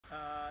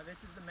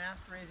This is the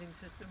mast raising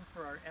system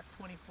for our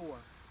F24.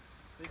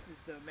 This is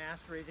the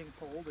mast raising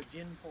pole, the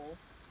gin pole.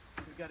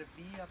 We've got a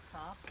V up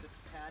top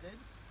that's padded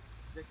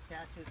that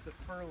catches the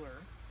furler,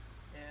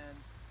 and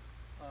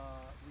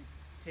we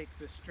take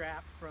the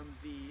strap from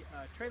the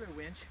trailer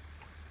winch,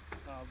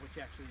 which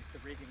actually is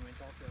the raising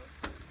winch also,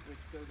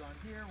 which goes on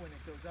here. When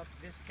it goes up,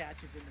 this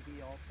catches in the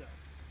V also.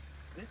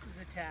 This is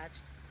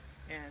attached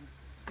and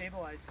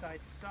stabilized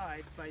side to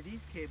side by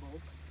these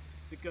cables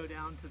that go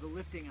down to the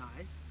lifting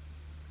eyes.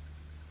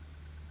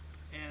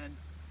 And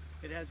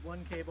it has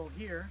one cable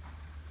here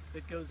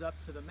that goes up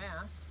to the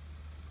mast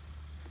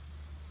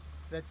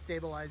that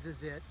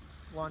stabilizes it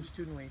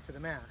longitudinally to the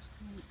mast.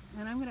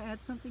 And I'm going to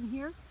add something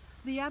here.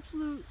 The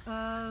absolute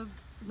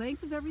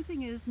length of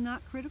everything is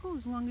not critical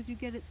as long as you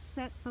get it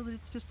set so that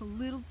it's just a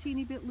little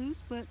teeny bit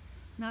loose but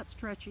not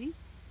stretchy.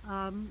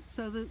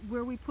 So that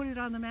where we put it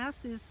on the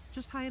mast is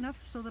just high enough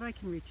so that I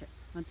can reach it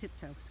on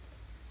tiptoes.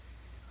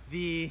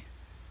 The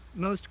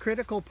most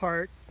critical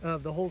part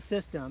of the whole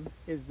system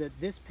is that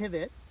this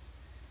pivot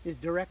is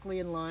directly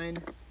in line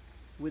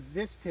with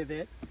this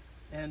pivot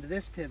and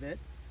this pivot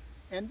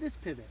and this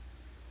pivot.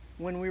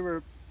 When we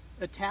were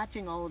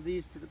attaching all of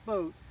these to the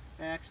boat,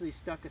 I actually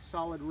stuck a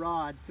solid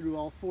rod through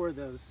all four of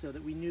those so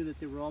that we knew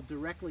that they were all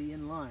directly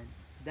in line.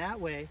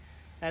 That way,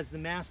 as the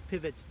mast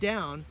pivots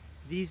down,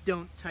 these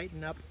don't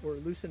tighten up or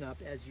loosen up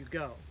as you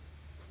go.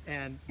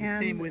 And the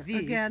same with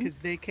these, because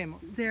they came...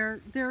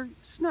 They're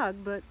snug,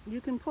 but you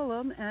can pull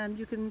them and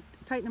you can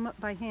tighten them up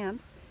by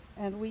hand.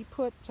 And we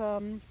put,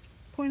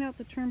 point out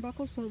the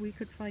turnbuckles so that we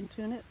could fine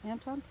tune it.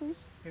 Anton, please.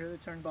 Here are the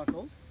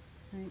turnbuckles.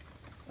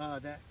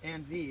 Right.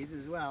 And these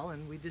as well,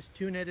 and we just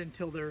tune it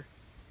until they're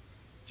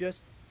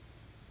just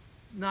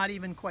not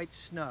even quite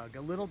snug,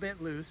 a little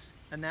bit loose,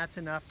 and that's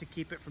enough to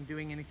keep it from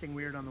doing anything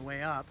weird on the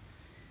way up,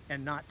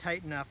 and not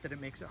tight enough that it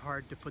makes it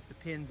hard to put the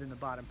pins in the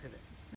bottom pivot.